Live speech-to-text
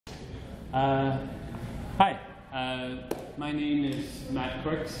Hi, my name is Matt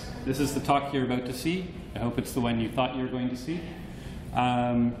Corks. This is the talk you're about to see. I hope it's the one you thought you were going to see.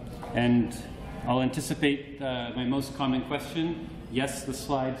 And I'll anticipate my most common question. Yes, the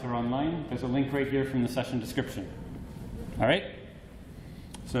slides are online. There's a link right here from the session description. All right?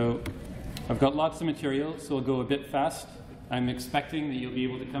 So I've got lots of material, so I'll go a bit fast. I'm expecting that you'll be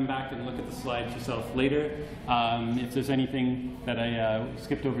able to come back and look at the slides yourself later if there's anything that I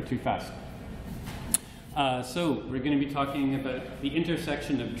skipped over too fast. So we're going to be talking about the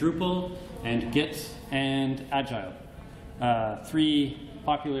intersection of Drupal and Git and Agile. Three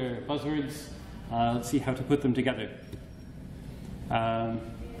popular buzzwords. Let's see how to put them together. So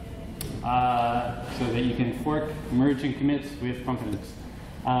that you can fork, merge, and commit with confidence.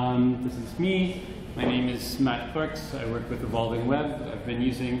 This is me. My name is Matt Corks. I work with Evolving Web. I've been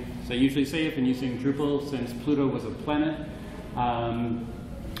using, as I usually say, I've been using Drupal since Pluto was a planet.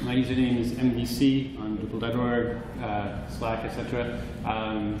 My username is MVC on Drupal.org, Slack, etc.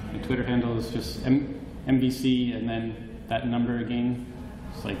 My Twitter handle is just MVC and then that number again.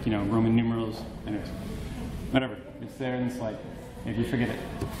 It's like, you know, Roman numerals. Anyways, whatever. It's there in the slide. If you forget it.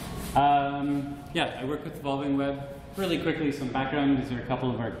 Yeah, I work with Evolving Web. Really quickly, some background. These are a couple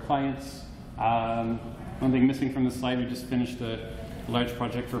of our clients. One thing missing from the slide, we just finished a large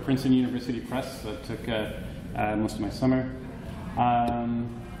project for Princeton University Press that took most of my summer.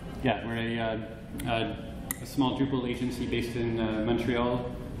 Yeah, we're a small Drupal agency based in Montreal,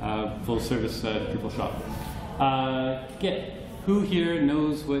 full-service Drupal shop. Git. Who here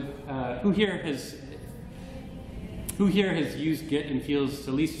knows what? Who here has used Git and feels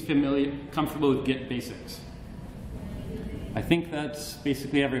at least comfortable with Git basics? I think that's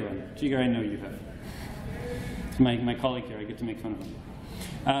basically everyone. Jigar, I know you have. It's my colleague here. I get to make fun of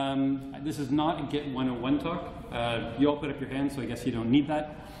him. This is not a Git 101 talk. You all put up your hands, so I guess you don't need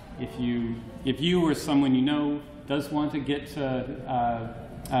that. If you or someone you know does want a Git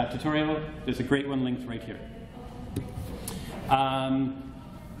tutorial, there's a great one linked right here.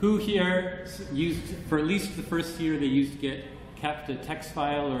 Who here used, for at least the first year they used Git, kept a text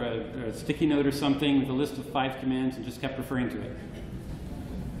file or a sticky note or something with a list of 5 commands and just kept referring to it?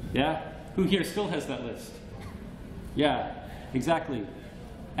 Yeah? Who here still has that list? Yeah, exactly.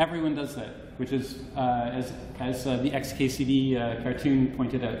 Everyone does that, which is, as the XKCD cartoon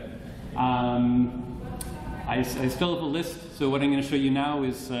pointed out. I still have a list, so what I'm going to show you now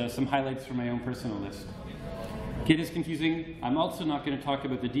is some highlights from my own personal list. Git is confusing. I'm also not going to talk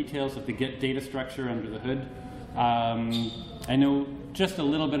about the details of the Git data structure under the hood. I know just a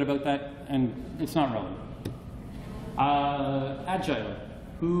little bit about that, and it's not relevant. Agile.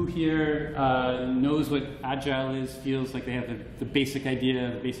 Who here knows what Agile is, feels like they have the basic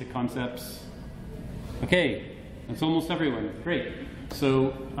idea, the basic concepts? Okay, that's almost everyone. Great.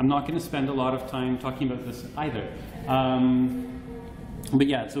 So I'm not going to spend a lot of time talking about this either. But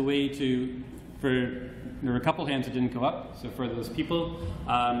yeah, it's a way to, there were a couple hands that didn't go up, so for those people,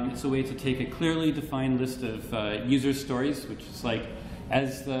 it's a way to take a clearly defined list of user stories, which is like,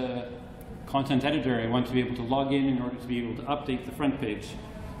 as the content editor, I want to be able to log in order to be able to update the front page.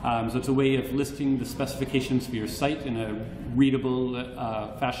 So it's a way of listing the specifications for your site in a readable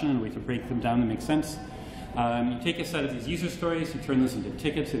fashion, and a way to break them down to make sense. You take a set of these user stories, you turn this into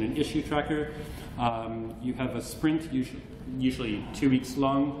tickets in an issue tracker. You have a sprint, usually 2 weeks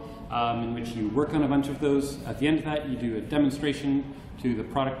long, in which you work on a bunch of those. At the end of that, you do a demonstration to the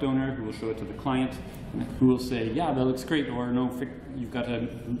product owner, who will show it to the client, and who will say, yeah, that looks great, or no, you've got to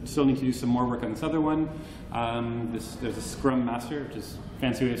still need to do some more work on this other one. There's a Scrum Master, which is a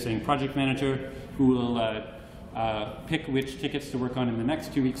fancy way of saying project manager, who will pick which tickets to work on in the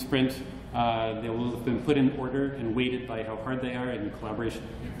next 2-week sprint. They will have been put in order and weighted by how hard they are in collaboration,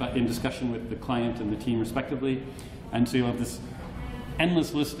 but in discussion with the client and the team respectively. And so you'll have this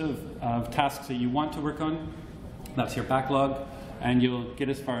endless list of tasks that you want to work on. That's your backlog, and you'll get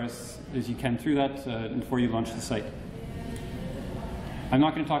as far as you can through that before you launch the site. I'm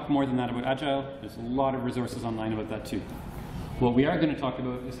not going to talk more than that about Agile. There's a lot of resources online about that too. What we are going to talk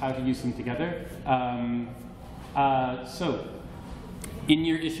about is how to use them together. So, in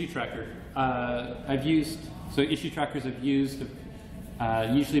your issue tracker, issue trackers I've used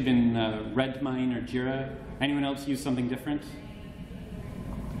have usually been Redmine or Jira. Anyone else use something different?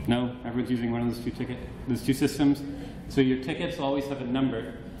 No? Everyone's using one of those two systems? So your tickets always have a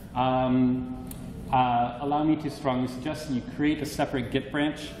number. Allow me to strongly suggest that you create a separate Git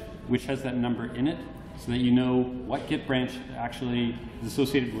branch which has that number in it, so that you know what Git branch actually is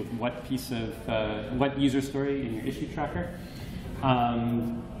associated with what piece of, what user story in your issue tracker.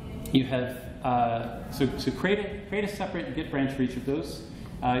 You have, so create a separate Git branch for each of those.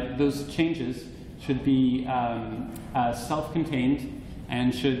 those changes should be self-contained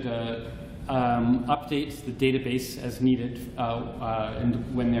and should update the database as needed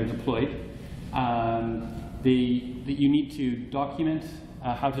when they're deployed. You need to document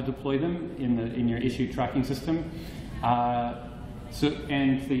how to deploy them in your issue tracking system. You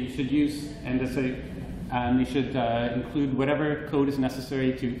should use, you should include whatever code is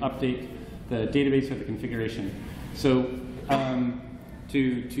necessary to update the database or the configuration. So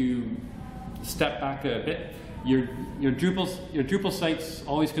to step back a bit, your Drupal sites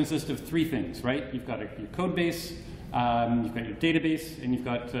always consist of three things, right? You've got your code base, you've got your database, and you've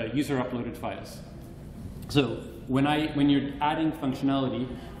got user uploaded files. So when you're adding functionality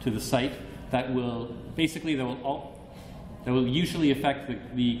to the site, that will usually affect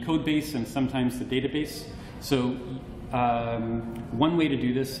the code base and sometimes the database. So one way to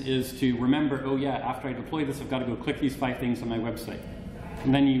do this is to remember, oh yeah, after I deploy this, I've got to go click these 5 things on my website.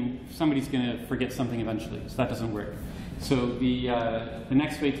 And then somebody's going to forget something eventually, so that doesn't work. So the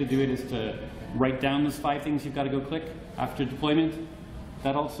next way to do it is to write down those 5 things you've got to go click after deployment.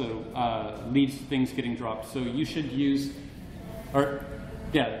 That also leads to things getting dropped. So you should use,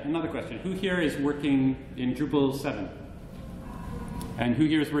 another question. Who here is working in Drupal 7? And who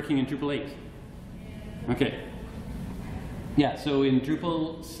here is working in Drupal 8? Okay. Yeah, so in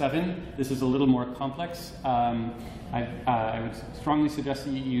Drupal 7, this is a little more complex. I would strongly suggest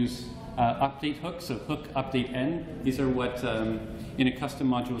that you use update hook, so hook update n. These are what, in a custom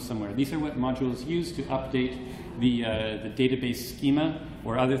module somewhere, these are what modules use to update the database schema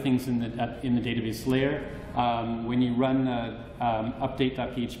or other things in the database layer. When you run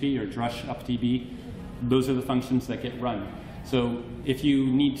update.php or drush updb, those are the functions that get run. So if you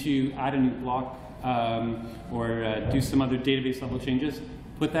need to add a new block or do some other database level changes,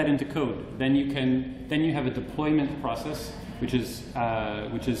 put that into code. Then you have a deployment process which is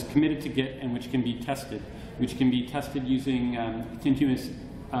committed to Git and which can be tested using continuous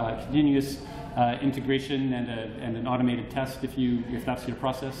integration and an automated test if that's your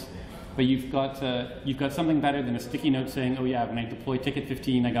process. But you've got something better than a sticky note saying, oh yeah, when I deploy ticket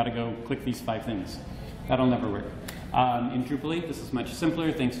 15, I got to go click these 5 things. That'll never work. In Drupal 8, this is much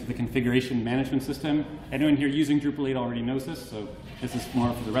simpler thanks to the configuration management system. Anyone here using Drupal 8 already knows this, so this is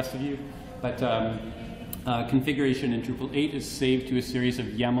more for the rest of you. But configuration in Drupal 8 is saved to a series of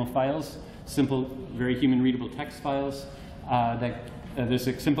YAML files, simple, very human-readable text files. There's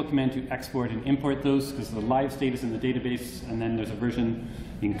a simple command to export and import those because the live state is in the database, and then there's a version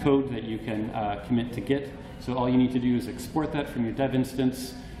in code that you can commit to Git. So all you need to do is export that from your dev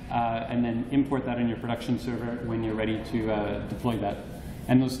instance, and then import that in your production server when you're ready to deploy that.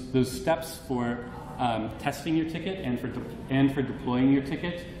 And those steps for testing your ticket and for deploying your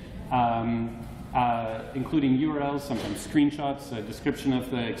ticket, including URLs, sometimes screenshots, a description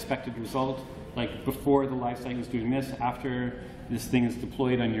of the expected result, like before the live site was doing this, after this thing is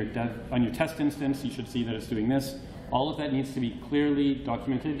deployed on your test instance, you should see that it's doing this. All of that needs to be clearly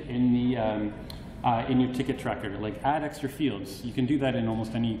documented in your ticket tracker. Like add extra fields. You can do that in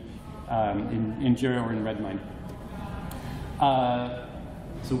almost any, in Jira or in Redmine.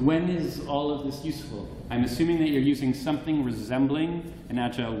 So when is all of this useful? I'm assuming that you're using something resembling an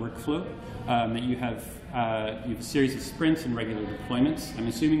Agile workflow, that you have a series of sprints and regular deployments. I'm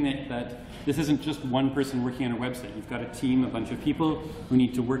assuming that this isn't just one person working on a website. You've got a team, a bunch of people who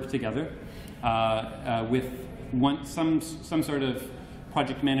need to work together with some sort of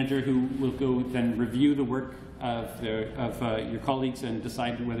project manager who will go then review the work of your colleagues and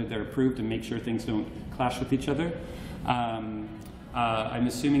decide whether they're approved and make sure things don't clash with each other. I'm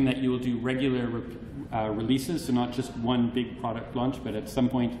assuming that you will do regular releases, so not just one big product launch, but at some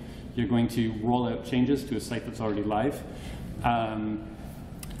point you're going to roll out changes to a site that's already live.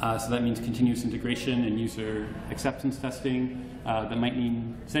 So that means continuous integration and user acceptance testing. That might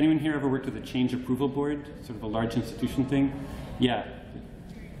mean, has anyone here ever worked with a change approval board, sort of a large institution thing? Yeah.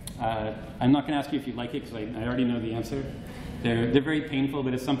 I'm not going to ask you if you like it, because I already know the answer. They're very painful,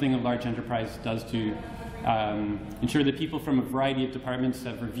 but it's something a large enterprise does to ensure that people from a variety of departments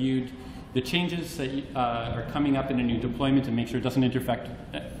have reviewed the changes that are coming up in a new deployment and make sure it doesn't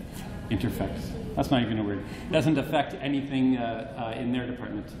that's not even a word. It doesn't affect anything in their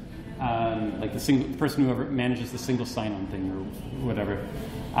department. Like the person who manages the single sign-on thing or whatever.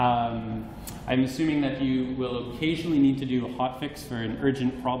 I'm assuming that you will occasionally need to do a hotfix for an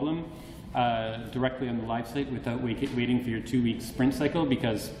urgent problem directly on the live site without waiting for your 2-week sprint cycle,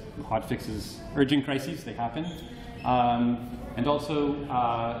 because hotfixes, urgent crises, they happen. And also,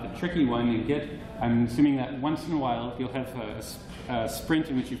 the tricky one in Git, I'm assuming that once in a while you'll have a sprint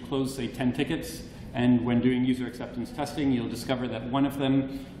in which you've closed, say, 10 tickets, And when doing user acceptance testing, you'll discover that one of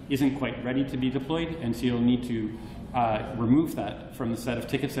them isn't quite ready to be deployed, and so you'll need to remove that from the set of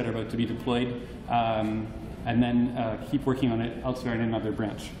tickets that are about to be deployed, and then keep working on it elsewhere in another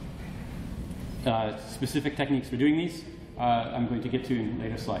branch. Specific techniques for doing these, I'm going to get to in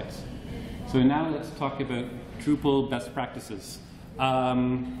later slides. So now let's talk about Drupal best practices.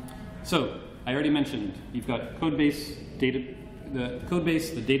 So I already mentioned you've got the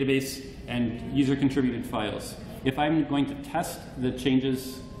database, and user-contributed files. If I'm going to test the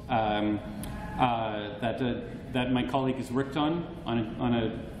changes that my colleague has worked on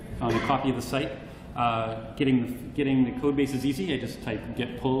a copy of the site, getting the code base is easy. I just type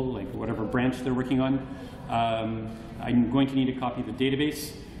git pull, like whatever branch they're working on. I'm going to need a copy of the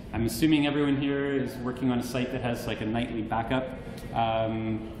database. I'm assuming everyone here is working on a site that has like a nightly backup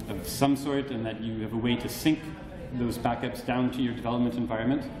of some sort, and that you have a way to sync those backups down to your development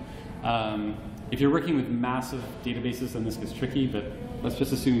environment. If you're working with massive databases, then this gets tricky, but let's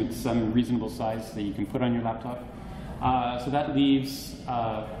just assume it's some reasonable size that you can put on your laptop. So that leaves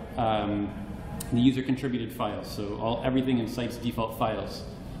the user-contributed files, so everything in site's default files.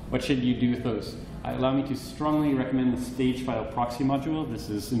 What should you do with those? Allow me to strongly recommend the stage file proxy module. This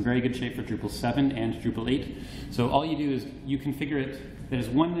is in very good shape for Drupal 7 and Drupal 8. So all you do is you configure it. There's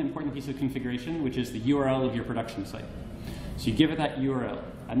one important piece of configuration, which is the URL of your production site. So you give it that URL,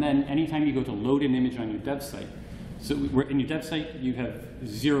 and then anytime you go to load an image on your dev site, so in your dev site you have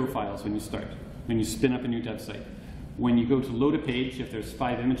 0 files when you start, when you spin up a new dev site. When you go to load a page, if there's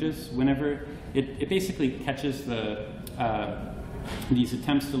 5 images, whenever, it basically catches these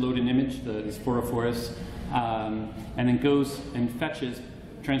attempts to load an image, these 404s, and then goes and fetches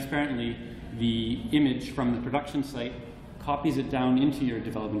transparently the image from the production site, copies it down into your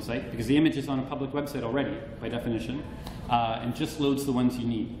development site, because the image is on a public website already, by definition, and just loads the ones you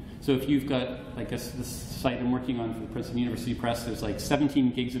need. So if you've got, like this site I'm working on for the Princeton University Press, there's like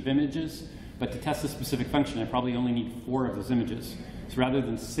 17 gigs of images, but to test a specific function, I probably only need 4 of those images. So rather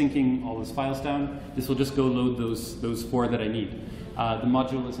than syncing all those files down, this will just go load those 4 that I need. The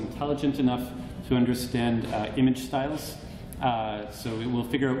module is intelligent enough to understand image styles. So it will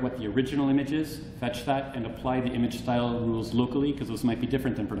figure out what the original image is, fetch that, and apply the image style rules locally, because those might be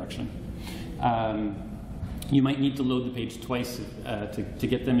different than production. You might need to load the page twice to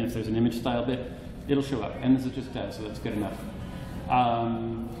get them if there's an image style bit. It'll show up, and this is just dev, so that's good enough.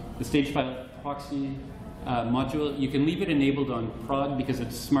 The stage file proxy module, you can leave it enabled on prod because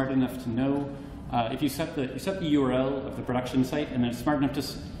it's smart enough to know. If you set the URL of the production site, and then it's smart enough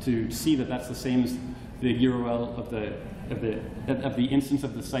to see that that's the same as the URL of the instance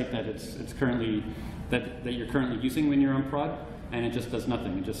of the site that that you're currently using when you're on prod, and it just does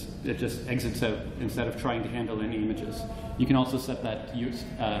nothing. It just exits out instead of trying to handle any images. You can also set that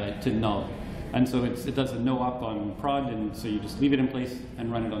to null, and so it does a no op on prod, and so you just leave it in place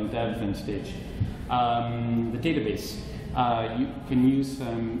and run it on dev and stage. The database, you can use.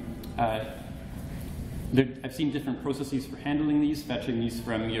 I've seen different processes for handling these, fetching these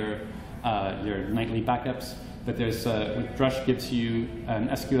from your nightly backups. But there's Drush gives you an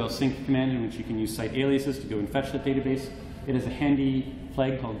SQL sync command in which you can use site aliases to go and fetch the database. It has a handy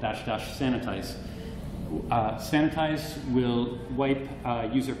flag called --sanitize. Sanitize will wipe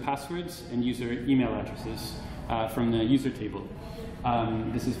user passwords and user email addresses from the user table.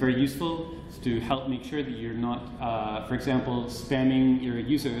 This is very useful to help make sure that you're not, for example, spamming your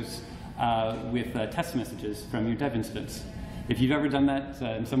users with test messages from your dev instance. If you've ever done that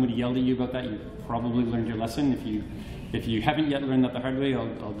and somebody yelled at you about that, you've probably learned your lesson. If you haven't yet learned that the hard way,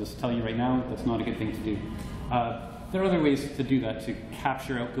 I'll just tell you right now, that's not a good thing to do. There are other ways to do that, to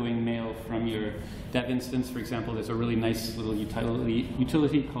capture outgoing mail from your dev instance. For example, there's a really nice little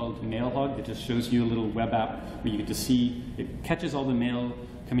utility called MailHog that just shows you a little web app where you get to see, it catches all the mail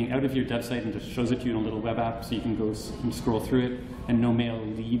coming out of your dev site and just shows it to you in a little web app, so you can go and scroll through it, and no mail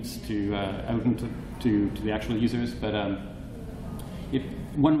leaves out into the actual users. But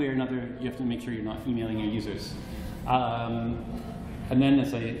one way or another, you have to make sure you're not emailing your users. And then,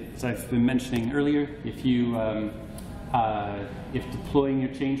 as I've been mentioning earlier, if deploying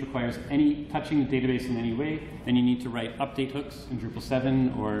your change requires touching the database in any way, then you need to write update hooks in Drupal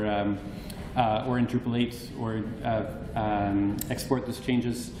 7 or in Drupal 8, or export those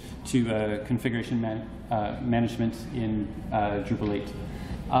changes to configuration management in Drupal 8.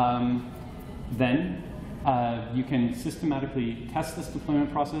 Then you can systematically test this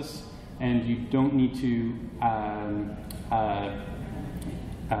deployment process, and you don't need to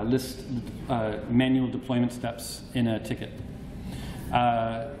list manual deployment steps in a ticket.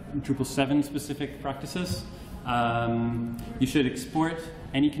 Drupal 7 specific practices. You should export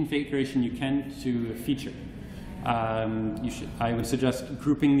any configuration you can to a feature. I would suggest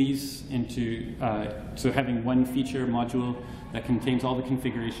grouping these into, so having one feature module that contains all the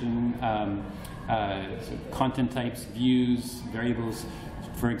configuration, so content types, views, variables,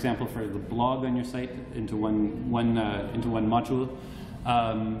 for example, for the blog on your site into one module.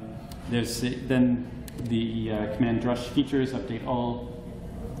 There's then the command drush features update all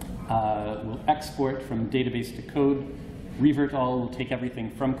will export from database to code. Revert all will take everything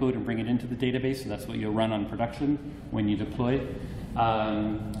from code and bring it into the database, so that's what you'll run on production when you deploy.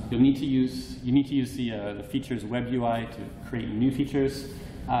 You need to use the features web UI to create new features.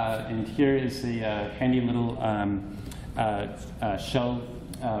 And here is a handy little shell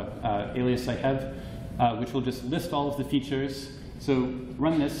alias I have, which will just list all of the features. So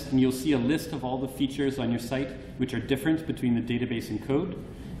run this, and you'll see a list of all the features on your site which are different between the database and code.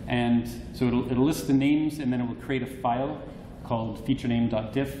 And so it'll list the names, and then it will create a file called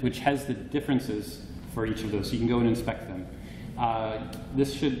featurename.diff, which has the differences for each of those, so you can go and inspect them.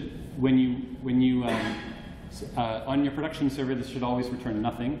 This should, when you on your production server, this should always return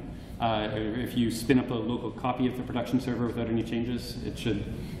nothing. If you spin up a local copy of the production server without any changes,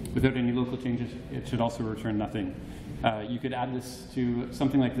 without any local changes, it should also return nothing. You could add this to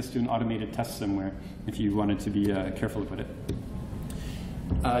something like this to an automated test somewhere if you wanted to be careful about it.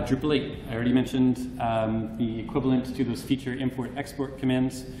 Drupal 8, I already mentioned the equivalent to those feature import export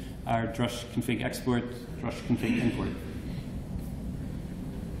commands are drush config export, drush config import.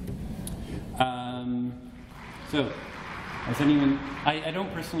 So, has anyone, I don't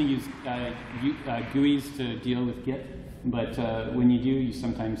personally use GUIs to deal with Git, but when you do, you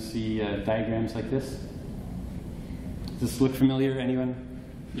sometimes see diagrams like this. Does this look familiar, anyone?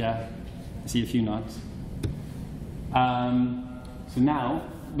 Yeah, I see a few nods. So now,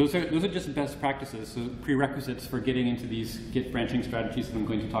 those are just best practices, so prerequisites for getting into these Git branching strategies that I'm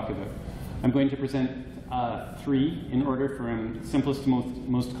going to talk about. I'm going to present 3 in order from simplest to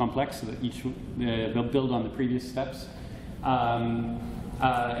most complex, so that they'll build on the previous steps.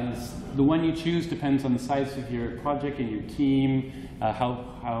 And the one you choose depends on the size of your project and your team,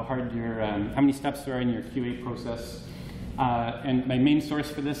 how many steps there are in your QA process. And my main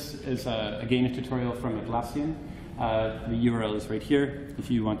source for this is again a tutorial from Atlassian. The URL is right here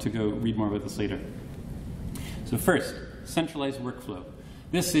if you want to go read more about this later. So first, centralized workflow.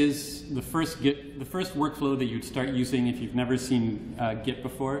 This is the first workflow that you'd start using if you've never seen Git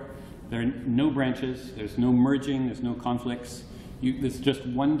before. There are no branches, there's no merging, there's no conflicts. There's just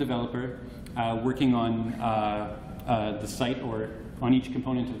one developer working on the site or on each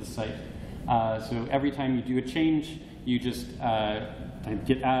component of the site. So every time you do a change, you just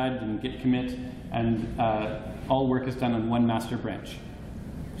git add and git commit, and all work is done on one master branch.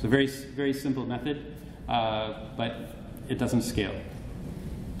 It's a very, very simple method, but it doesn't scale.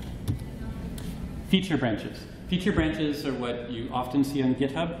 Feature branches. Feature branches are what you often see on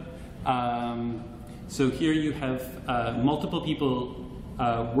GitHub. So here you have multiple people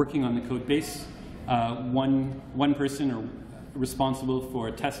working on the code base. One person are responsible for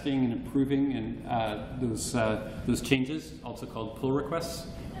testing and approving and those changes, also called pull requests,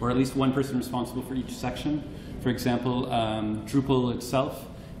 or at least one person responsible for each section. For example, Drupal itself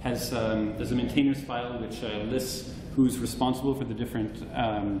has there's a maintainers file which lists who's responsible for the different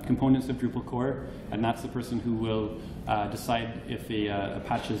components of Drupal core, and that's the person who will decide if a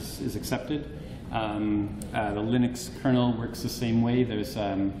patch is accepted. The Linux kernel works the same way. There's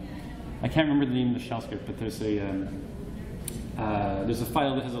I can't remember the name of the shell script, but there's a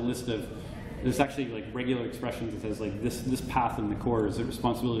file that has a list of, there's actually like regular expressions that says like this path in the core is the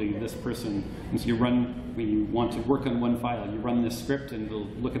responsibility of this person. And so when you want to work on one file, you run this script and it'll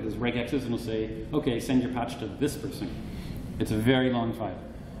look at those regexes and it'll say, okay, send your patch to this person. It's a very long file.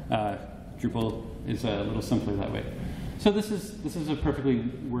 Drupal is a little simpler that way. So this is a perfectly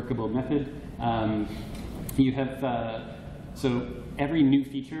workable method. You have, so every new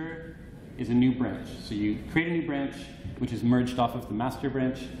feature is a new branch. So you create a new branch, which is merged off of the master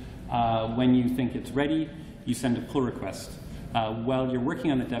branch. When you think it's ready, you send a pull request. While you're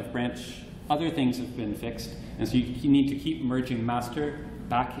working on the dev branch, other things have been fixed, and so you need to keep merging master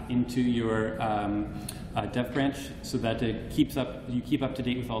back into your dev branch so that you keep up to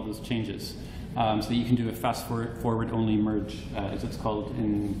date with all those changes. So that you can do a fast forward only merge, as it's called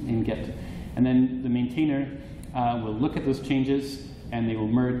in Git. And then the maintainer will look at those changes, and they will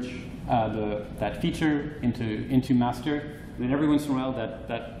merge that feature into master. And then every once in a while, that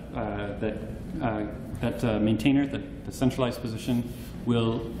maintainer, the centralized position,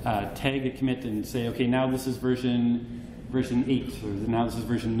 will tag a commit and say, okay, now this is version 8, or now this is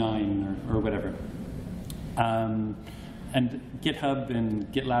version 9, or whatever. And GitHub and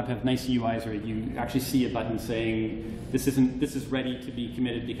GitLab have nice UIs where you actually see a button saying this is ready to be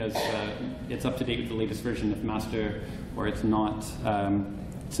committed because it's up to date with the latest version of master, or it's not.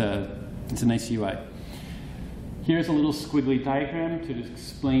 It's a nice UI. Here's a little squiggly diagram to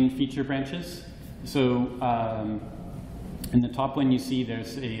explain feature branches. So in the top one you see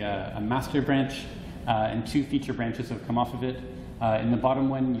there's a master branch and 2 feature branches have come off of it. In the bottom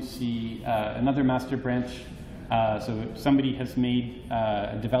one you see another master branch. So somebody has made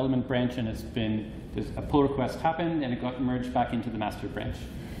a development branch and there's a pull request happened and it got merged back into the master branch.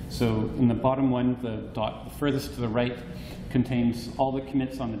 So in the bottom one, the furthest to the right contains all the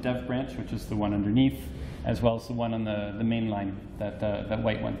commits on the dev branch, which is the one underneath, as well as the one on the main line, that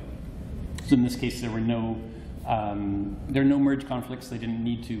white one. So in this case, there are no merge conflicts. They didn't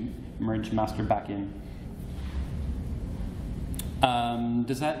need to merge master back in.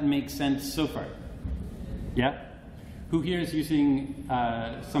 Does that make sense so far? Yeah? Who here is using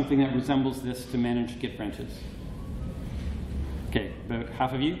something that resembles this to manage Git branches? Okay, about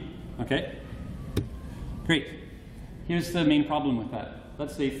half of you? Okay. Great. Here's the main problem with that.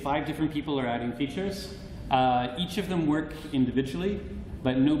 Let's say 5 different people are adding features. Each of them work individually,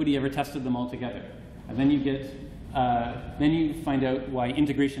 but nobody ever tested them all together. And then you find out why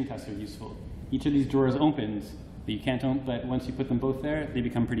integration tests are useful. Each of these drawers opens, but once you put them both there, they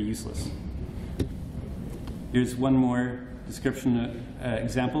become pretty useless. Here's one more description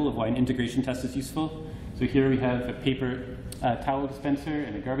example of why an integration test is useful. So here we have a paper towel dispenser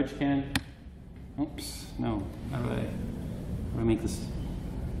and a garbage can. Oops, no. How do I make this?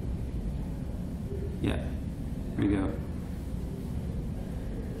 Yeah, there we go.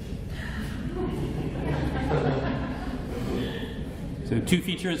 So 2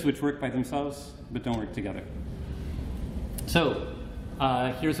 features which work by themselves but don't work together. So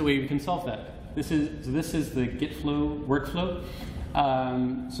here's a way we can solve that. This is the Git flow workflow.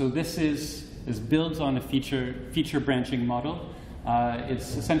 So this builds on a feature branching model.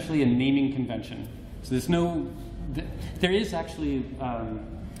 It's essentially a naming convention. So there is actually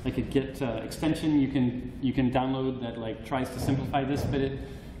like a Git extension you can download that like tries to simplify this, but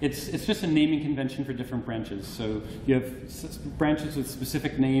it's just a naming convention for different branches. So you have branches with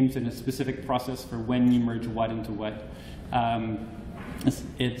specific names and a specific process for when you merge what into what.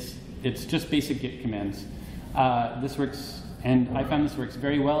 It's just basic Git commands. This works, and I found this works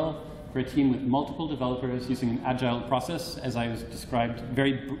very well for a team with multiple developers using an agile process, as I was described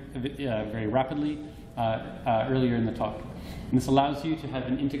very rapidly earlier in the talk. And this allows you to have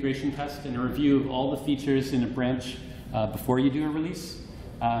an integration test and a review of all the features in a branch before you do a release.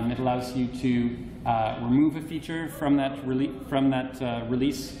 It allows you to remove a feature from that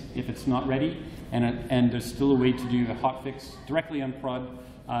release if it's not ready, and there's still a way to do a hotfix directly on prod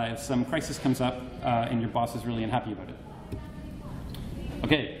if some crisis comes up and your boss is really unhappy about it.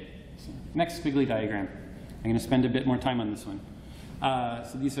 Okay, so next squiggly diagram. I'm going to spend a bit more time on this one.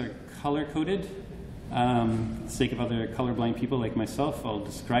 So these are color-coded. For the sake of other colorblind people like myself, I'll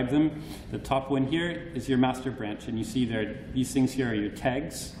describe them. The top one here is your master branch, and you see these things here are your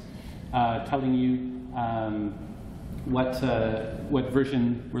tags telling you what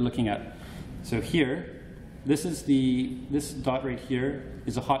version we're looking at. So here, this dot right here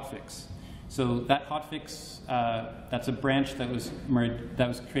is a hotfix. So that hotfix, that's a branch that was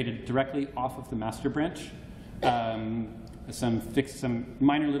created directly off of the master branch. Some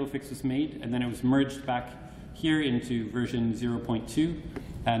minor little fix was made, and then it was merged back here into version 0.2,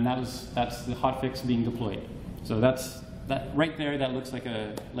 and that's the hotfix being deployed. So that right there. That looks like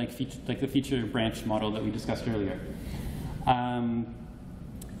the feature branch model that we discussed earlier.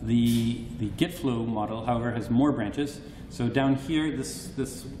 The Git flow model, however, has more branches. So down here,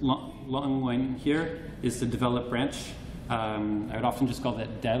 this long line here is the develop branch. I would often just call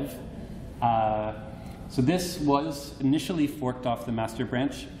that dev. So this was initially forked off the master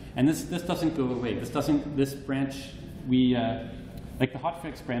branch, and this doesn't go away. This branch, like the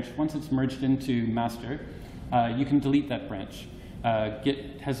hotfix branch, once it's merged into master, you can delete that branch.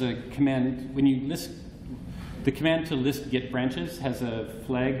 Git has a command, when you list, the command to list Git branches has a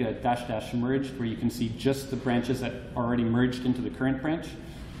flag, a -- merged, where you can see just the branches that are already merged into the current branch.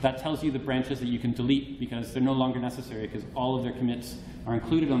 That tells you the branches that you can delete because they're no longer necessary because all of their commits are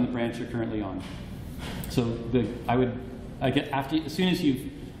included on the branch you're currently on. So as soon as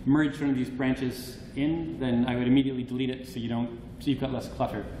you've merged one of these branches in, then I would immediately delete it so you've got less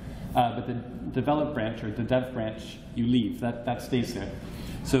clutter. But the develop branch or the dev branch, you leave. That stays there.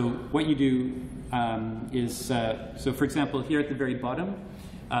 So what you do is, so for example, here at the very bottom,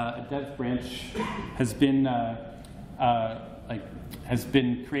 a dev branch has been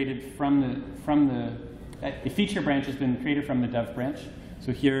created from the a feature branch has been created from the dev branch.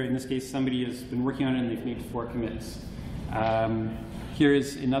 So here, in this case, somebody has been working on it and they've made 4 commits. Here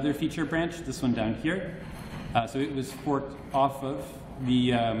is another feature branch, this one down here. So it was forked off of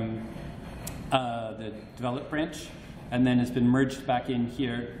the develop branch, and then has been merged back in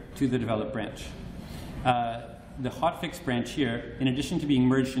here to the develop branch. The hotfix branch here, in addition to being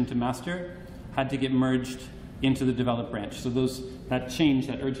merged into master, had to get merged into the develop branch. So that change,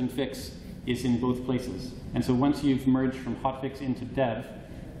 that urgent fix, is in both places. And so once you've merged from hotfix into dev,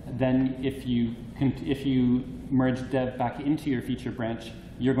 then if you merge dev back into your feature branch,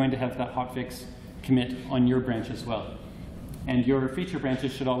 you're going to have that hotfix commit on your branch as well. And your feature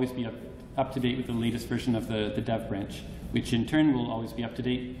branches should always be up to date with the latest version of the dev branch, which in turn will always be up to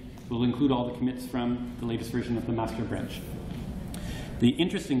date. Will include all the commits from the latest version of the master branch. The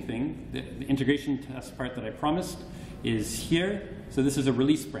interesting thing, the integration test part that I promised, is here. So this is a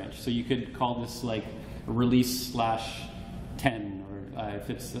release branch. So you could call this like a release /10, or if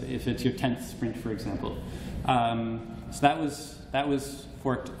it's your 10th sprint, for example. So that was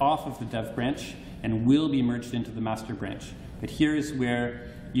forked off of the dev branch and will be merged into the master branch. But here is where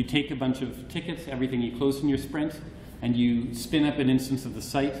you take a bunch of tickets, everything you close in your sprint, and you spin up an instance of the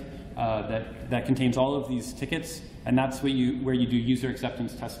site that contains all of these tickets, and that's where you do user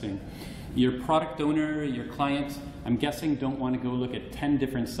acceptance testing. Your product owner, your client, I'm guessing, don't want to go look at 10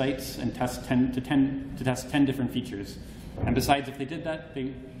 different sites and test 10 different features. And besides, if they did that,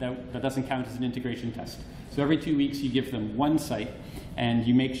 that doesn't count as an integration test. So every 2 weeks, you give them one site, and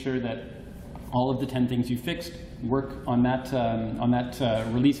you make sure that all of the 10 things you fixed work on that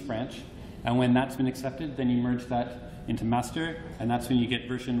release branch. And when that's been accepted, then you merge that into master, and that's when you get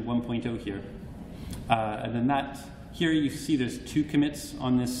version 1.0 here. And then here you see there's 2 commits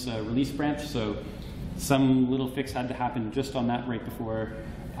on this release branch, so some little fix had to happen just on that right before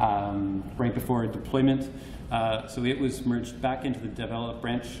deployment. So it was merged back into the develop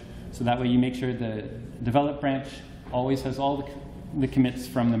branch, so that way you make sure the develop branch always has all the commits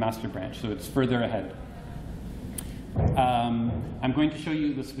from the master branch, so it's further ahead. I'm going to show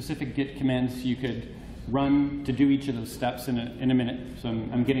you the specific Git commands you could run to do each of those steps in a minute, so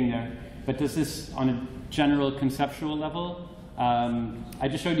I'm getting there. But does this, on a general conceptual level, I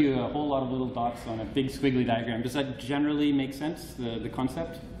just showed you a whole lot of little dots on a big squiggly diagram. Does that generally make sense, the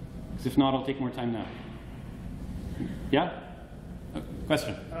concept? Because if not, I'll take more time now. Yeah?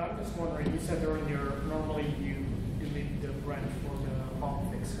 Question? I'm just wondering, you said earlier, normally you delete the branch for the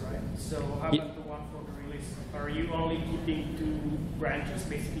hotfix, right? So how about the one for the release? Are you only keeping 2 branches,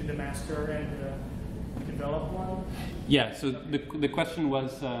 basically the master and the develop one? Yeah, so the question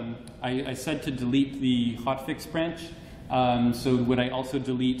was, I said to delete the hotfix branch, so would I also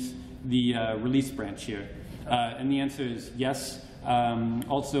delete the release branch here? And the answer is yes.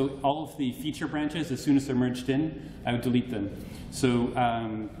 Also, all of the feature branches, as soon as they're merged in, I would delete them. So,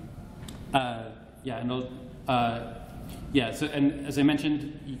 and as I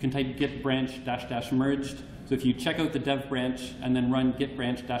mentioned, you can type git branch -- merged. So if you check out the dev branch and then run git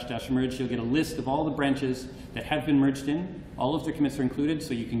branch -- merged, you'll get a list of all the branches that have been merged in. All of their commits are included,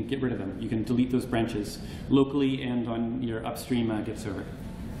 so you can get rid of them. You can delete those branches locally and on your upstream Git server.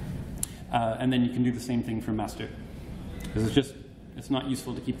 And then you can do the same thing for master. Because it's not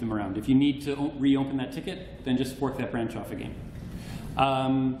useful to keep them around. If you need to reopen that ticket, then just fork that branch off again.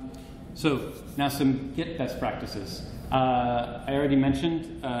 So now some Git best practices. I already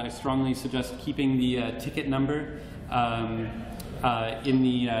mentioned, I strongly suggest keeping the ticket number in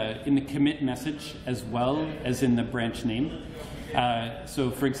the commit message as well as in the branch name.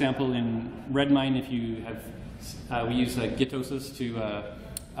 So for example, in Redmine, if you have, we use Gitosis to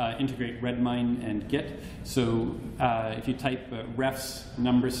integrate Redmine and Git. So if you type refs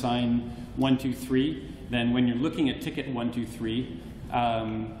 $123, then when you're looking at ticket 123,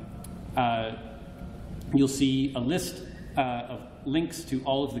 you'll see a list of links to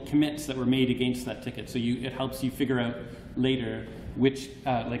all of the commits that were made against that ticket. So it helps you figure out later which,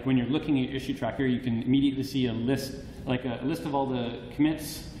 like when you're looking at your issue tracker, you can immediately see a list, like a list of all the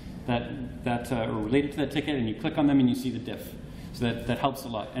commits that are related to that ticket, and you click on them and you see the diff. So that helps a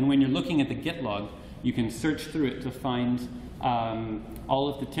lot. And when you're looking at the Git log, you can search through it to find all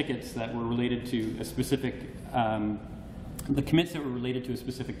of the tickets that were related to a specific, the commits that were related to a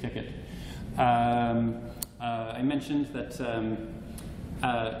specific ticket. I mentioned that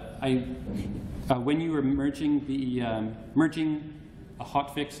when you were merging a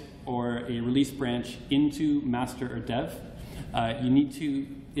hotfix or a release branch into master or dev, you need to,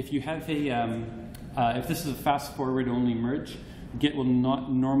 if you have a, if this is a fast forward only merge, Git will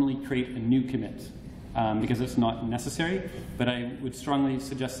not normally create a new commit. because it's not necessary, but I would strongly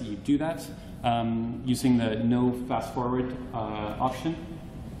suggest that you do that using the no fast forward option.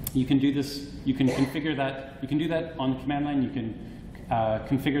 You can do this, you can configure that, you can do that on the command line, you can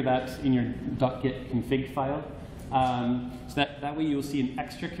configure that in your .git config file. So that way you'll see an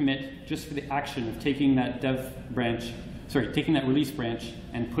extra commit just for the action of taking that taking that release branch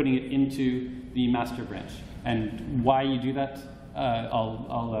and putting it into the master branch. And why you do that,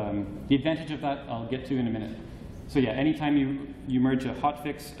 the advantage of that I'll get to in a minute. So yeah, anytime you merge a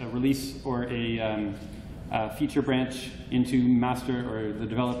hotfix, a release, or a feature branch into master or the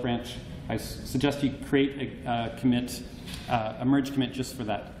develop branch, I suggest you create a commit, a merge commit just for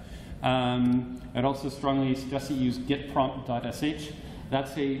that. I'd also strongly suggest that you use git-prompt.sh.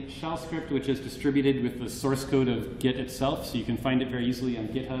 That's a shell script which is distributed with the source code of Git itself, so you can find it very easily on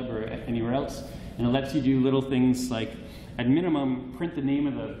GitHub or anywhere else. And it lets you do little things like, at minimum, print the name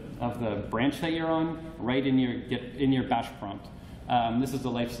of the branch that you're on right in your bash prompt. This is a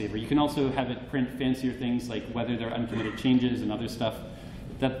lifesaver. You can also have it print fancier things like whether there are uncommitted changes and other stuff.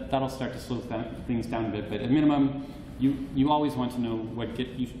 That'll start to slow things down a bit. But at minimum, you always want to know what Git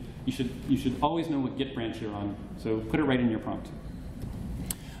you should always know what Git branch you're on. So put it right in your prompt.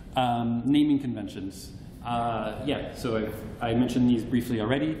 Naming conventions. Yeah. So I mentioned these briefly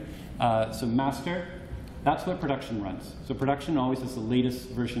already. So master. That's what production runs. So production always has the latest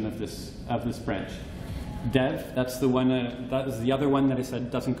version of this branch. Dev, that's the one. That is the other one that I said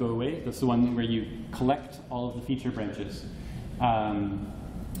doesn't go away. That's the one where you collect all of the feature branches. Dev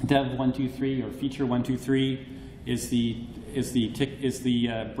 123 or feature 123 is the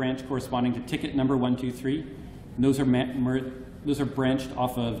branch corresponding to ticket number 123. And those are branched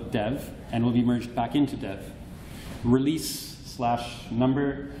off of dev and will be merged back into dev.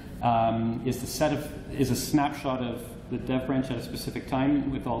 Release/number is a snapshot of the dev branch at a specific time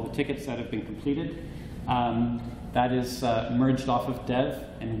with all the tickets that have been completed. That is merged off of dev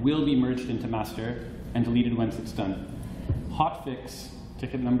and will be merged into master and deleted once it's done. Hotfix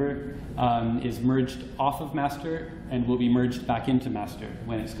ticket number is merged off of master and will be merged back into master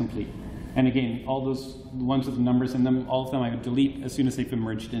when it's complete. And again, all those ones with the numbers in them, all of them I would delete as soon as they've been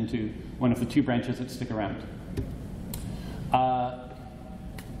merged into one of the two branches that stick around.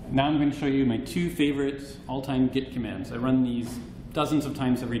 Now I'm going to show you my two favorite all-time Git commands. I run these dozens of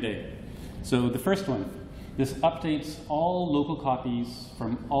times every day. So the first one, this updates all local copies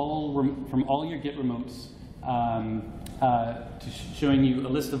from all your Git remotes, showing you a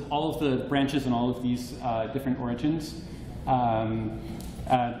list of all of the branches and all of these different origins.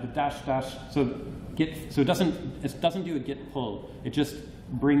 The dash, so it doesn't do a Git pull. It just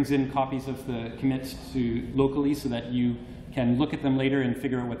brings in copies of the commits to locally so that you can look at them later and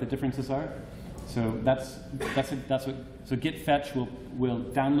figure out what the differences are. So so git fetch will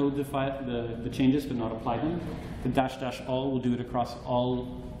download the changes but not apply them. The dash all will do it across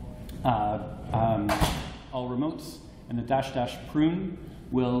all remotes, and the dash prune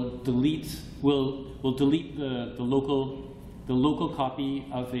will delete the local copy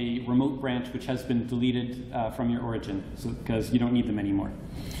of a remote branch which has been deleted from your origin, because you don't need them anymore.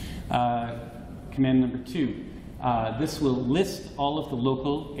 Command number 2. This will list all of the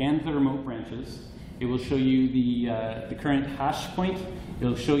local and the remote branches. It will show you the current hash point.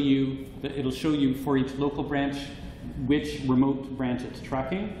 It'll show you for each local branch which remote branch it's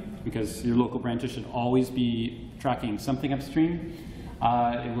tracking, because your local branches should always be tracking something upstream.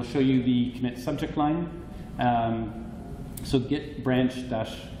 It will show you the commit subject line. So git branch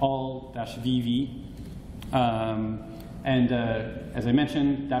 -all -vv. And as I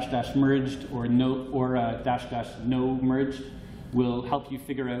mentioned, --merged or no merged will help you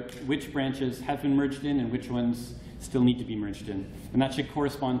figure out which branches have been merged in and which ones still need to be merged in. And that should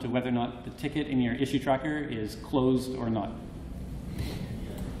correspond to whether or not the ticket in your issue tracker is closed or not.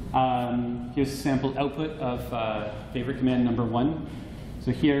 Here's a sample output of favorite command number 1.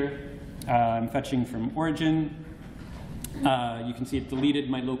 So here I'm fetching from origin. You can see it deleted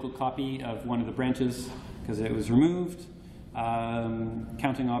my local copy of one of the branches because it was removed.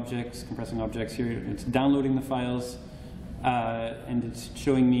 Counting objects, compressing objects here. It's downloading the files, and it's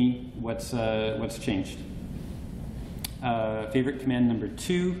showing me what's changed. Favorite command number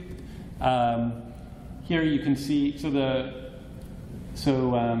 2. Here you can see,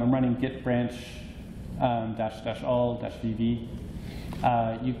 I'm running git branch -all -vv.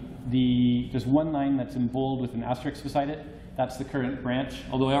 There's one line that's in bold with an asterisk beside it. That's the current branch,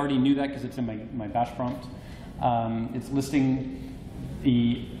 although I already knew that because it's in my bash prompt. It's listing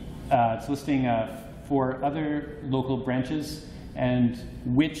for other local branches and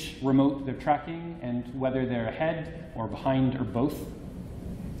which remote they're tracking and whether they're ahead or behind or both.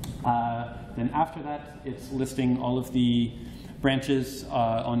 Then after that, it's listing all of the branches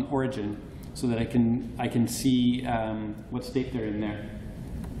on origin, so that I can see what state they're in there,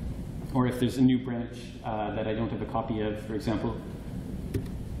 or if there's a new branch that I don't have a copy of, for example.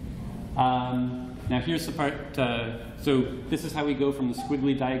 Now here's the part. So this is how we go from the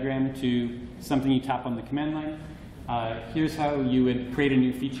squiggly diagram to something you tap on the command line. Here's how you would create a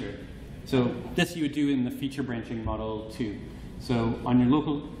new feature. So this you would do in the feature branching model too. So on your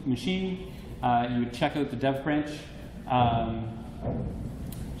local machine, you would check out the dev branch.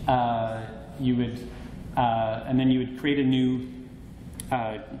 You would, and then you would create a new.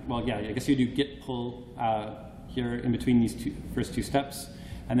 Well, yeah, I guess you do git pull here in between these first two steps,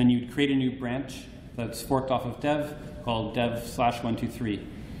 and then you'd create a new branch that's forked off of dev called dev/123.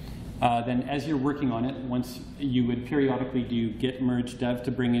 Then as you're working on it, once you would periodically do git merge dev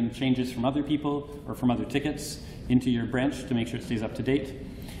to bring in changes from other people or from other tickets into your branch to make sure it stays up to date.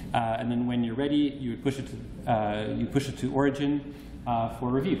 And then when you're ready, you would push it to origin for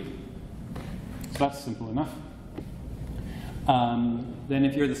review. So that's simple enough. Then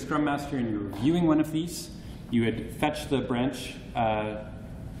if you're the Scrum Master and you're reviewing one of these, you would fetch the branch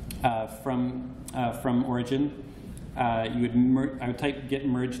from origin. I would type git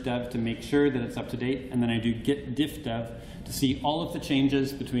merge dev to make sure that it's up to date, and then I do git diff dev to see all of the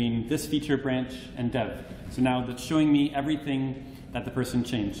changes between this feature branch and dev. So now that's showing me everything that the person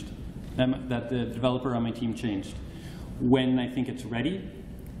changed, that the developer on my team changed. When I think it's ready,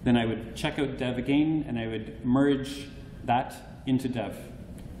 then I would check out dev again, and I would merge that into dev.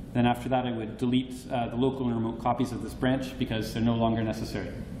 Then after that, I would delete the local and remote copies of this branch because they're no longer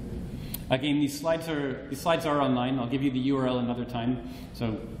necessary. Again, these slides are online. I'll give you the URL another time.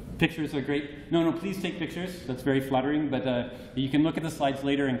 So pictures are great. No, please take pictures. That's very flattering. But you can look at the slides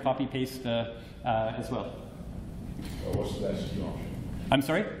later and copy paste as well. What's the dash T option? I'm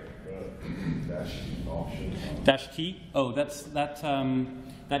sorry? Dash T option. Dash T? Oh, that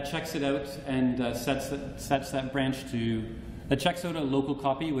checks it out and sets that branch to. That checks out a local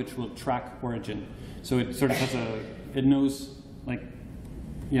copy which will track origin. So it sort of has it knows, like,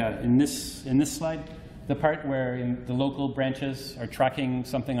 yeah, in this slide, the part where the local branches are tracking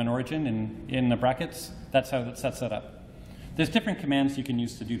something on origin in the brackets, that's how it sets that up. There's different commands you can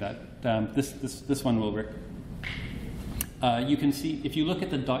use to do that. This one will work. You can see, if you look at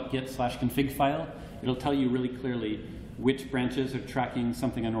the .git/config file, it'll tell you really clearly which branches are tracking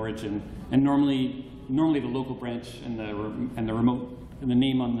something on origin. And normally the local branch and the remote and the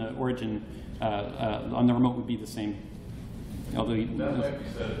name on the origin on the remote would be the same. Although that might be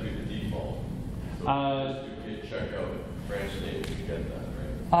set to be the default. So just do git checkout branch name to get that,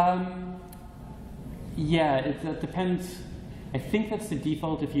 right? Yeah, it depends. I think that's the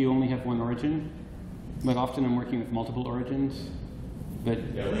default if you only have one origin, but often I'm working with multiple origins. But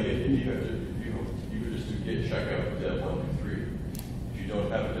yeah, like if you could just do git checkout dev123. If you don't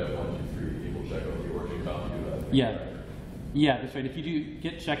have a dev123, it will check out the origin copy of that. Yeah. Yeah, that's right. If you do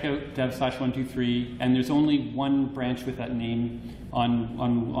git checkout dev/123 and there's only one branch with that name on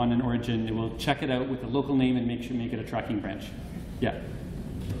an origin, it will check it out with a local name and make it a tracking branch. Yeah.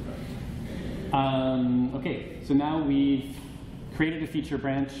 Okay, so now we've created a feature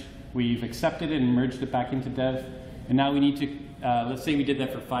branch, we've accepted it and merged it back into dev, and now we need to, let's say we did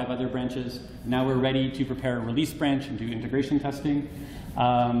that for 5 other branches. Now we're ready to prepare a release branch and do integration testing.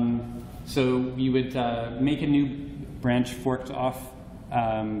 So we would make a new branch forked off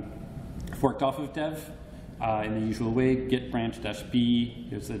of dev in the usual way. Git branch -b.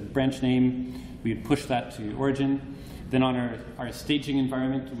 Here's the branch name. We would push that to origin. Then on our staging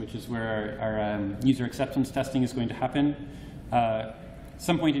environment, which is where our user acceptance testing is going to happen,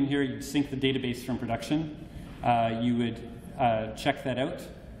 some point in here you'd sync the database from production. You would check that out,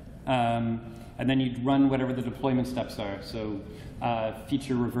 and then you'd run whatever the deployment steps are. So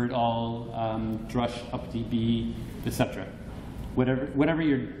feature revert all, drush updb, etc. Whatever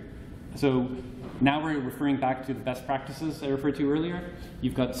you're. So now we're referring back to the best practices I referred to earlier.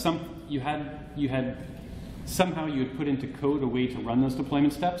 You've got somehow you had put into code a way to run those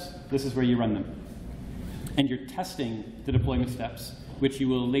deployment steps. This is where you run them, and you're testing the deployment steps, which you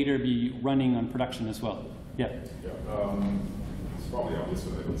will later be running on production as well. Yeah. It's probably obvious,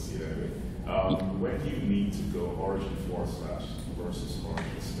 but I don't see it anyway. When do you need to go origin / versus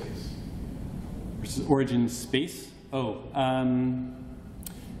origin space? Versus origin space? Oh.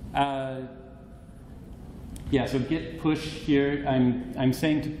 Yeah, so git push here, I'm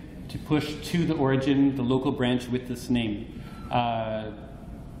saying to push to the origin, the local branch with this name.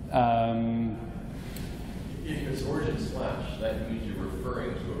 If it's origin /, that means you're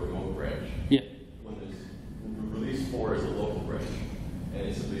referring to a remote branch. Yeah. When release 4 is a local branch, and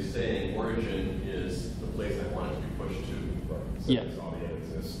it's simply saying origin origin is the place I want it to be pushed to. Right. So Yeah. it's already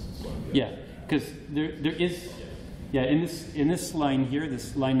exists. So Yeah, because there is, yeah, in this line here,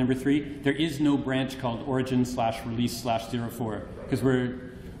 this line number 3, there is no branch called origin/release/04 because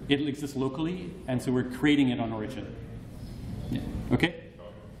it exists locally, and so we're creating it on origin. Yeah. Okay.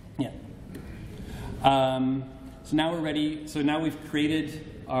 Yeah. So now we're ready. So now we've created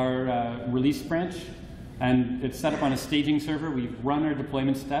our release branch, and it's set up on a staging server. We've run our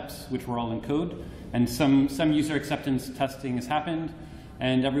deployment steps, which were all in code, and some user acceptance testing has happened,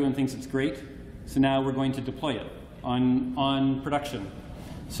 and everyone thinks it's great. So now we're going to deploy it on production.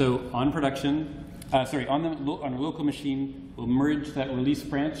 So on production, on a local machine, we'll merge that release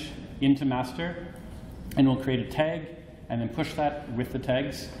branch into master, and we'll create a tag, and then push that with the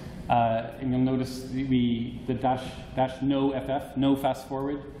tags. And you'll notice the dash no ff, no fast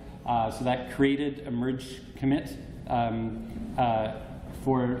forward. So that created a merge commit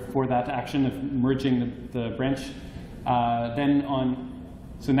for that action of merging the branch.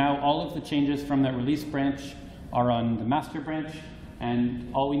 So now all of the changes from that release branch are on the master branch, and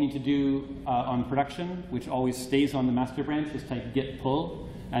all we need to do on production, which always stays on the master branch, is type git pull,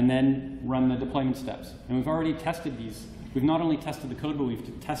 and then run the deployment steps. And we've already tested these. We've not only tested the code, but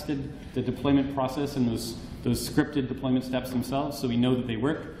we've tested the deployment process and those scripted deployment steps themselves, so we know that they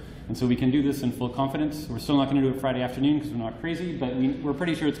work. And so we can do this in full confidence. We're still not going to do it Friday afternoon because we're not crazy, but we're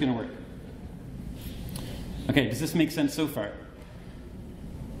pretty sure it's going to work. Okay, does this make sense so far?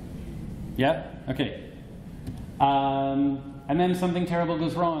 Yeah? Okay. And then something terrible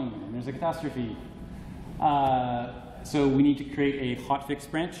goes wrong, and there's a catastrophe. So we need to create a hotfix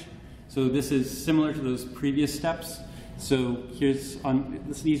branch. So this is similar to those previous steps. So these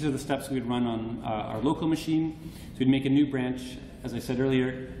are the steps we'd run on our local machine. So we'd make a new branch, as I said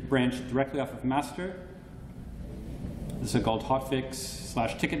earlier, branch directly off of master. This is called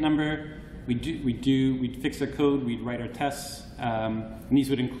hotfix/ticket number. We'd fix our code, we'd write our tests, and these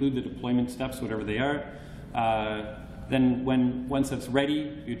would include the deployment steps, whatever they are. Then once that's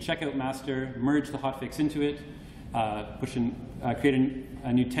ready, you'd check out master, merge the hotfix into it, create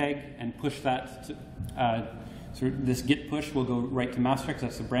a new tag, and push that to, so this git push will go right to master because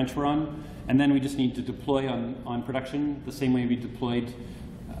that's the branch we're on, and then we just need to deploy on production the same way we deployed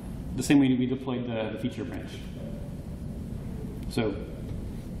the feature branch. So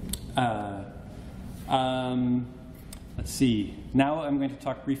let's see. Now I'm going to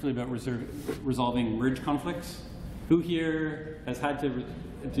talk briefly about resolving merge conflicts. Who here has had to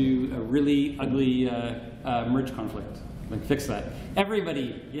do a really ugly merge conflict? Like fix that?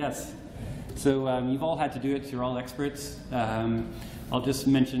 Everybody, yes. So you've all had to do it, so you're all experts. I'll just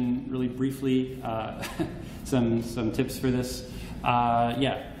mention really briefly some tips for this.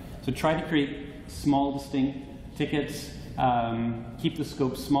 Yeah, so try to create small, distinct tickets. Keep the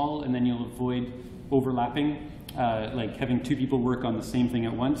scope small, and then you'll avoid overlapping, like having 2 people work on the same thing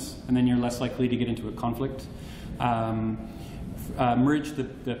at once, and then you're less likely to get into a conflict. Merge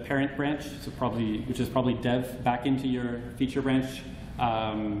the parent branch, which is probably dev, back into your feature branch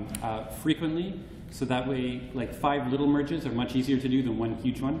frequently, so that way like 5 little merges are much easier to do than 1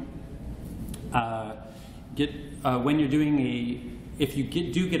 huge one. When you're doing if you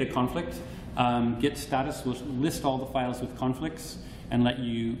do get a conflict, git status will list all the files with conflicts and let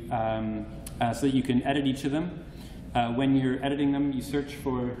you so that you can edit each of them. When you're editing them, you search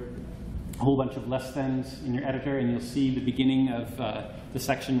for a whole bunch of less thans in your editor, and you'll see the beginning of the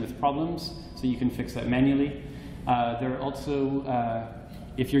section with problems, so you can fix that manually. There are also,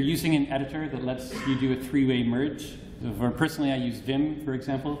 if you're using an editor that lets you do a 3-way merge, personally I use Vim, for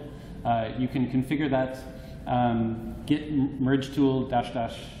example, you can configure that git merge tool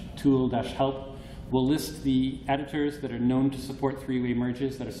 --tool-help will list the editors that are known to support 3-way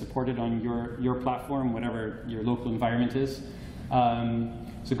merges that are supported on your platform, whatever your local environment is.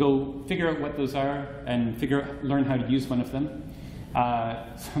 So go figure out what those are and learn how to use one of them.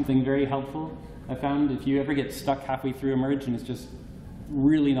 Something very helpful I found, if you ever get stuck halfway through a merge and it's just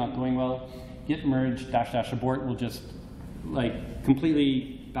really not going well, git merge --abort will just like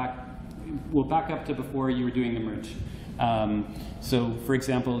completely back up to before you were doing the merge. So for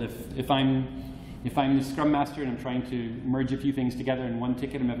example, if I'm the Scrum Master and I'm trying to merge a few things together in one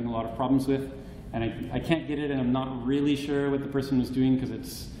ticket I'm having a lot of problems with, and I can't get it, and I'm not really sure what the person was doing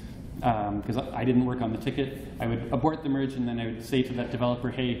because I didn't work on the ticket, I would abort the merge, and then I would say to that developer,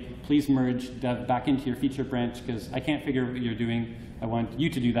 hey, please merge dev back into your feature branch because I can't figure out what you're doing. I want you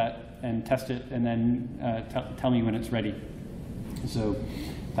to do that and test it, and then tell me when it's ready. So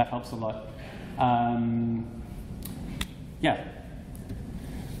that helps a lot. Yeah.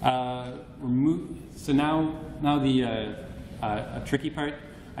 So now the a tricky part.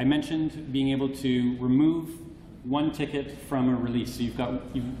 I mentioned being able to remove one ticket from a release. So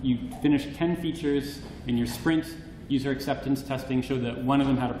you finished 10 features in your sprint. User acceptance testing showed that one of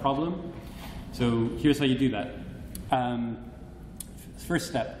them had a problem. So here's how you do that. First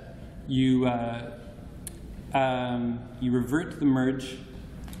step, you revert the merge.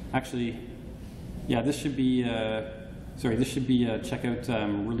 Actually, yeah, this should be this should be checkout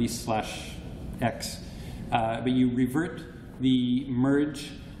release/x. But you revert the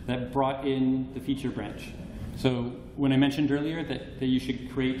merge that brought in the feature branch. So when I mentioned earlier that you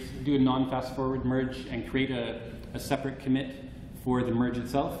should do a non-fast forward merge and create a separate commit for the merge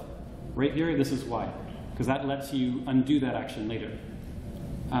itself, right here, this is why. Because that lets you undo that action later.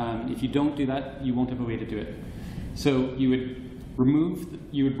 If you don't do that, you won't have a way to do it. So you would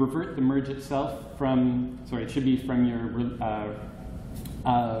revert the merge itself from, sorry, it should be from your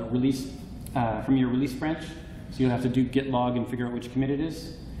release branch. So you'll have to do git log and figure out which commit it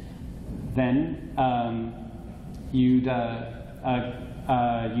is. Then you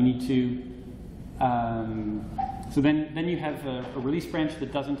need to, so then you have a release branch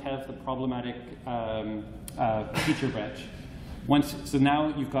that doesn't have the problematic feature branch. So now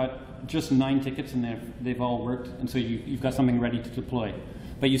you've got just 9 tickets and they've all worked, and so you've got something ready to deploy.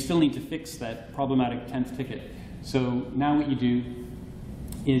 But you still need to fix that problematic 10th ticket. So now what you do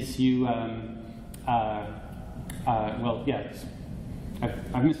is you, I've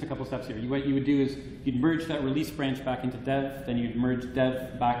missed a couple steps here. What you would do is you'd merge that release branch back into dev, then you'd merge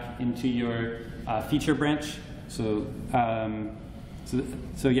dev back into your feature branch. So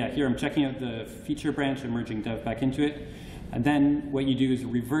yeah, here I'm checking out the feature branch and merging dev back into it. And then what you do is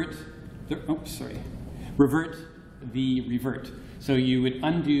revert the revert. So you would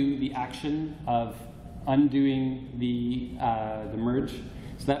undo the action of undoing the merge.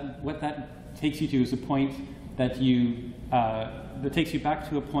 So what that takes you to is a point that that takes you back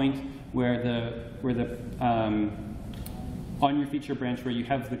to a point where on your feature branch where you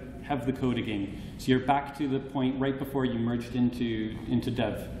have the code again. So you're back to the point right before you merged into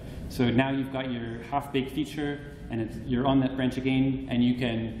dev. So now you've got your half-baked feature, and you're on that branch again, and you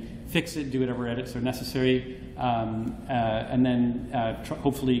can fix it, do whatever edits are necessary, and then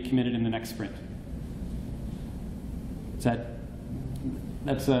hopefully commit it in the next sprint. I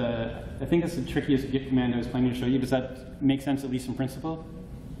think that's the trickiest Git command I was planning to show you. Does that make sense, at least in principle?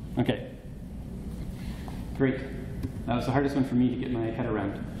 Okay. Great. That was the hardest one for me to get my head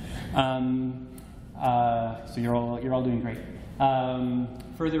around. So you're all doing great.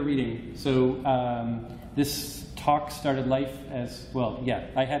 Further reading. So this talk started life as, well, yeah,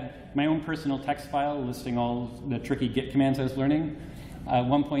 I had my own personal text file listing all the tricky Git commands I was learning. At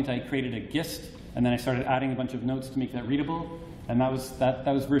one point I created a gist, and then I started adding a bunch of notes to make that readable. And that was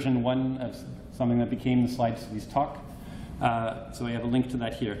version 1 of something that became the slides to this talk. So I have a link to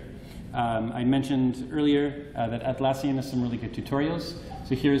that here. I mentioned earlier that Atlassian has some really good tutorials.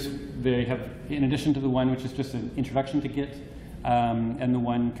 So they have, in addition to the one which is just an introduction to Git, and the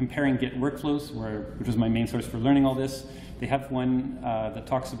one comparing Git workflows, which was my main source for learning all this, they have one that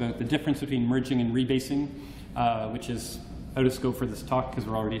talks about the difference between merging and rebasing, which is out of scope for this talk because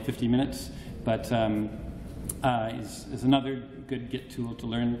we're already at 50 minutes, but is another good Git tool to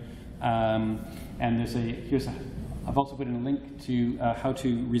learn. And I've also put in a link to how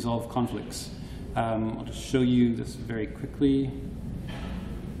to resolve conflicts. I'll just show you this very quickly.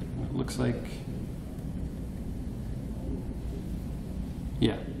 What it looks like.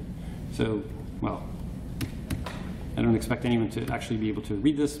 Yeah. So, well, I don't expect anyone to actually be able to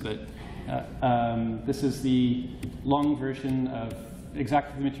read this, but this is the long version of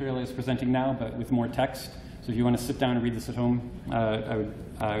exactly the material I was presenting now, but with more text. So if you want to sit down and read this at home,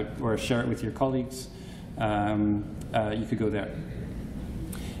 or share it with your colleagues, you could go there.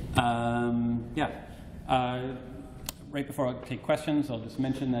 Right before I take questions, I'll just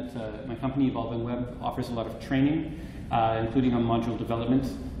mention that my company, Evolving Web, offers a lot of training, including on module development.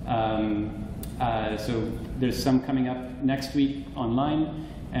 So there's some coming up next week online,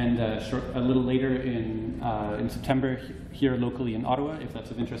 and a little later in September here locally in Ottawa, if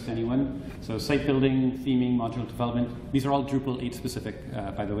that's of interest to anyone. So site building, theming, module development. These are all Drupal 8 specific,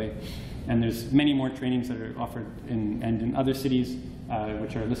 by the way. And there's many more trainings that are offered in other cities,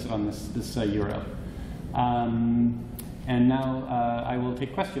 which are listed on this URL. And now I will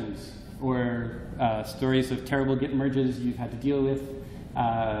take questions or stories of terrible Git merges you've had to deal with,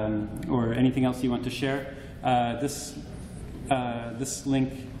 or anything else you want to share. This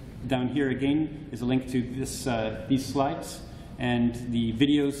link down here again is a link to these slides, and the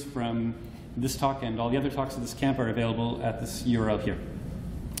videos from this talk and all the other talks of this camp are available at this URL here.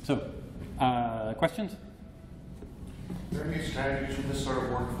 So, questions? there any strategies for this sort of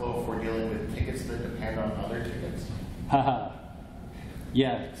workflow for dealing with tickets that depend on other tickets? Haha.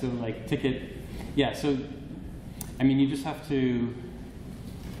 Yeah, so like ticket, yeah, so, I mean, you just have to,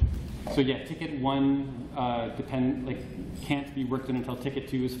 so yeah, ticket 1 can't be worked on until ticket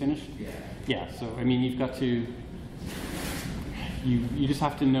 2 is finished. Yeah. Yeah, so I mean, you've got to, you just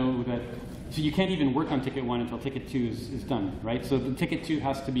have to know that, so you can't even work on ticket 1 until ticket 2 is done, right? So the ticket 2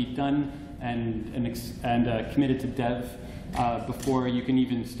 has to be done and committed to dev before you can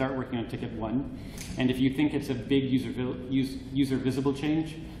even start working on ticket 1. And if you think it's a big user visible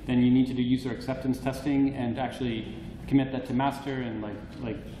change, then you need to do user acceptance testing and actually commit that to master and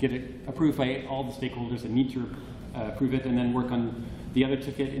like get it approved by all the stakeholders that need to approve it, and then work on the other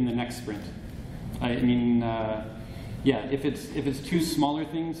ticket in the next sprint. I mean, yeah, if it's 2 smaller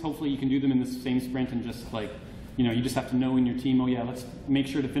things, hopefully you can do them in the same sprint and just like, you know, you just have to know in your team, oh yeah, let's make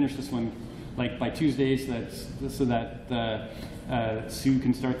sure to finish this one like by Tuesdays, so that Sue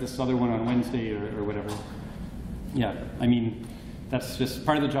can start this other one on Wednesday or whatever. Yeah, I mean, that's just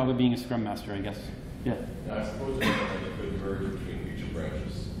part of the job of being a Scrum Master, I guess. Yeah. Now, I suppose there's like a good merge between feature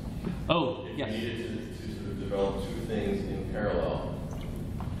branches. Oh, if yes. you needed to sort of develop 2 things in parallel.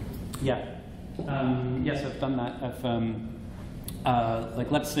 Yeah. Yes, I've done that. I've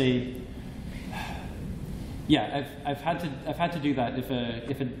like, let's say, yeah, I've had to do that.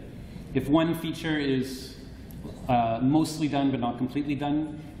 If one feature is mostly done but not completely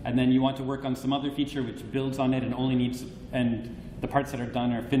done, and then you want to work on some other feature which builds on it and only needs, and the parts that are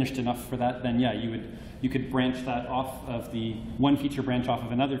done are finished enough for that, then yeah, you could branch that off of the one feature branch off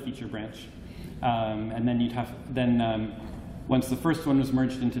of another feature branch, and then once the first one was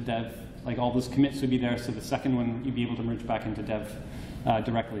merged into dev, like all those commits would be there, so the second one you'd be able to merge back into dev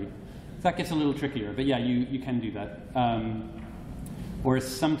directly. That gets a little trickier, but yeah, you can do that. Or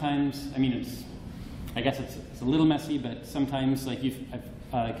sometimes, I mean, I guess it's a little messy, but sometimes like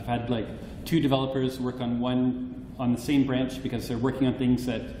I've had like 2 developers work on the same branch because they're working on things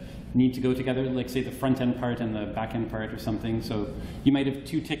that need to go together, like say the front end part and the back end part or something. So you might have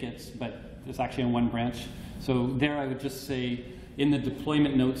 2 tickets, but it's actually on one branch. So there I would just say in the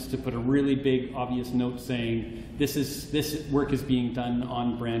deployment notes to put a really big obvious note saying this work is being done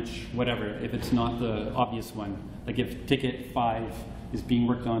on branch whatever, if it's not the obvious one. Like if ticket 5 is being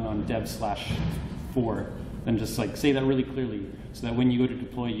worked on dev/4, then just like say that really clearly so that when you go to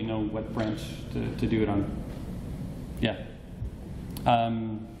deploy, you know what branch to do it on. Yeah.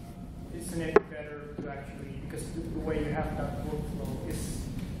 Isn't it better to actually, because the way you have that workflow is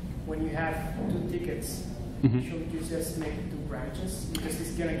when you have 2 tickets, shouldn't you just make 2 branches? Because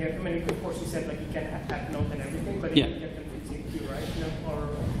it's gonna get, I mean, of course you said like you can add note and everything, but you can get them in same queue, right? No, or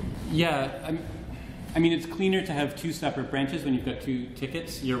yeah, I mean, it's cleaner to have 2 separate branches when you've got 2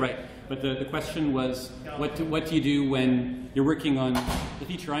 tickets. You're right. But the question was, what do you do when you're working on, the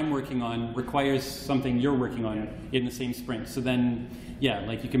feature I'm working on requires something you're working on in the same sprint. So then, yeah,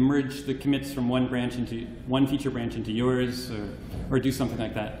 like you can merge the commits from one feature branch into yours, or do something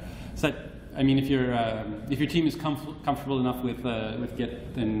like that. So that, I mean, if your team is comfortable enough with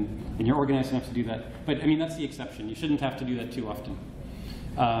Git, then you're organized enough to do that. But I mean, that's the exception. You shouldn't have to do that too often.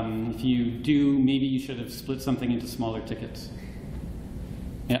 If you do, maybe you should have split something into smaller tickets.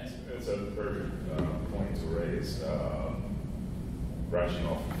 Yeah. It's a perfect point to raise. Branching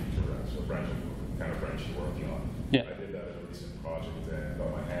off the feature branch, so kind of branch you're working on. Yeah. I did that in a recent project and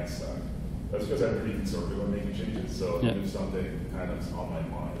got my hands stuck. That's because I'm pretty conservative on making changes. So if there's something kind of on my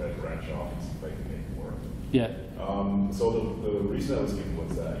mind, I branch off and see if I can make it work. Yeah. So the reason I was given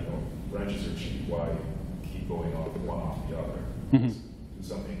was that, you know, branches are cheap. Why keep going off one off the other? Do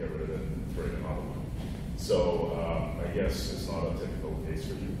something, get rid of it, and create another one. So I guess it's not a typical case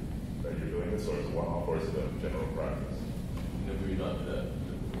for you that you're doing this, or is it one-off, or is it a general practice? No, we're not that.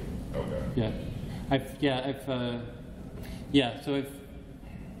 Okay. Yeah. So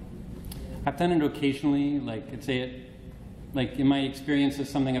I've done it occasionally. Like I'd say it, like in my experience, it's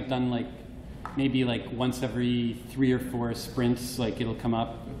something I've done like maybe like once every 3 or 4 sprints. Like it'll come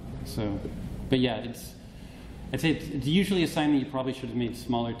up. So, but yeah, I'd say it's usually a sign that you probably should have made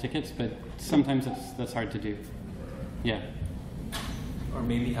smaller tickets, but sometimes that's hard to do. Yeah. Or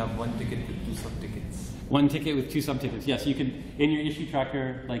maybe have 1 ticket with 2 sub-tickets. 1 ticket with 2 sub-tickets. Yes, you could, in your issue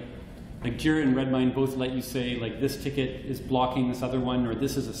tracker, like Jira and Redmine both let you say, like, this ticket is blocking this other one, or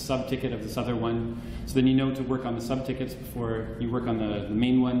this is a sub-ticket of this other one. So then you know to work on the sub-tickets before you work on the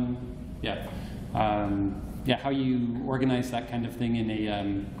main one. Yeah. Yeah, how you organize that kind of thing in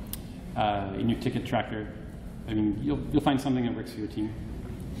your ticket tracker. I mean, you'll find something that works for your team.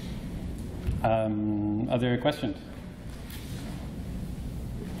 Other questions?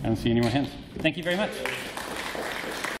 I don't see any more hands. Thank you very much.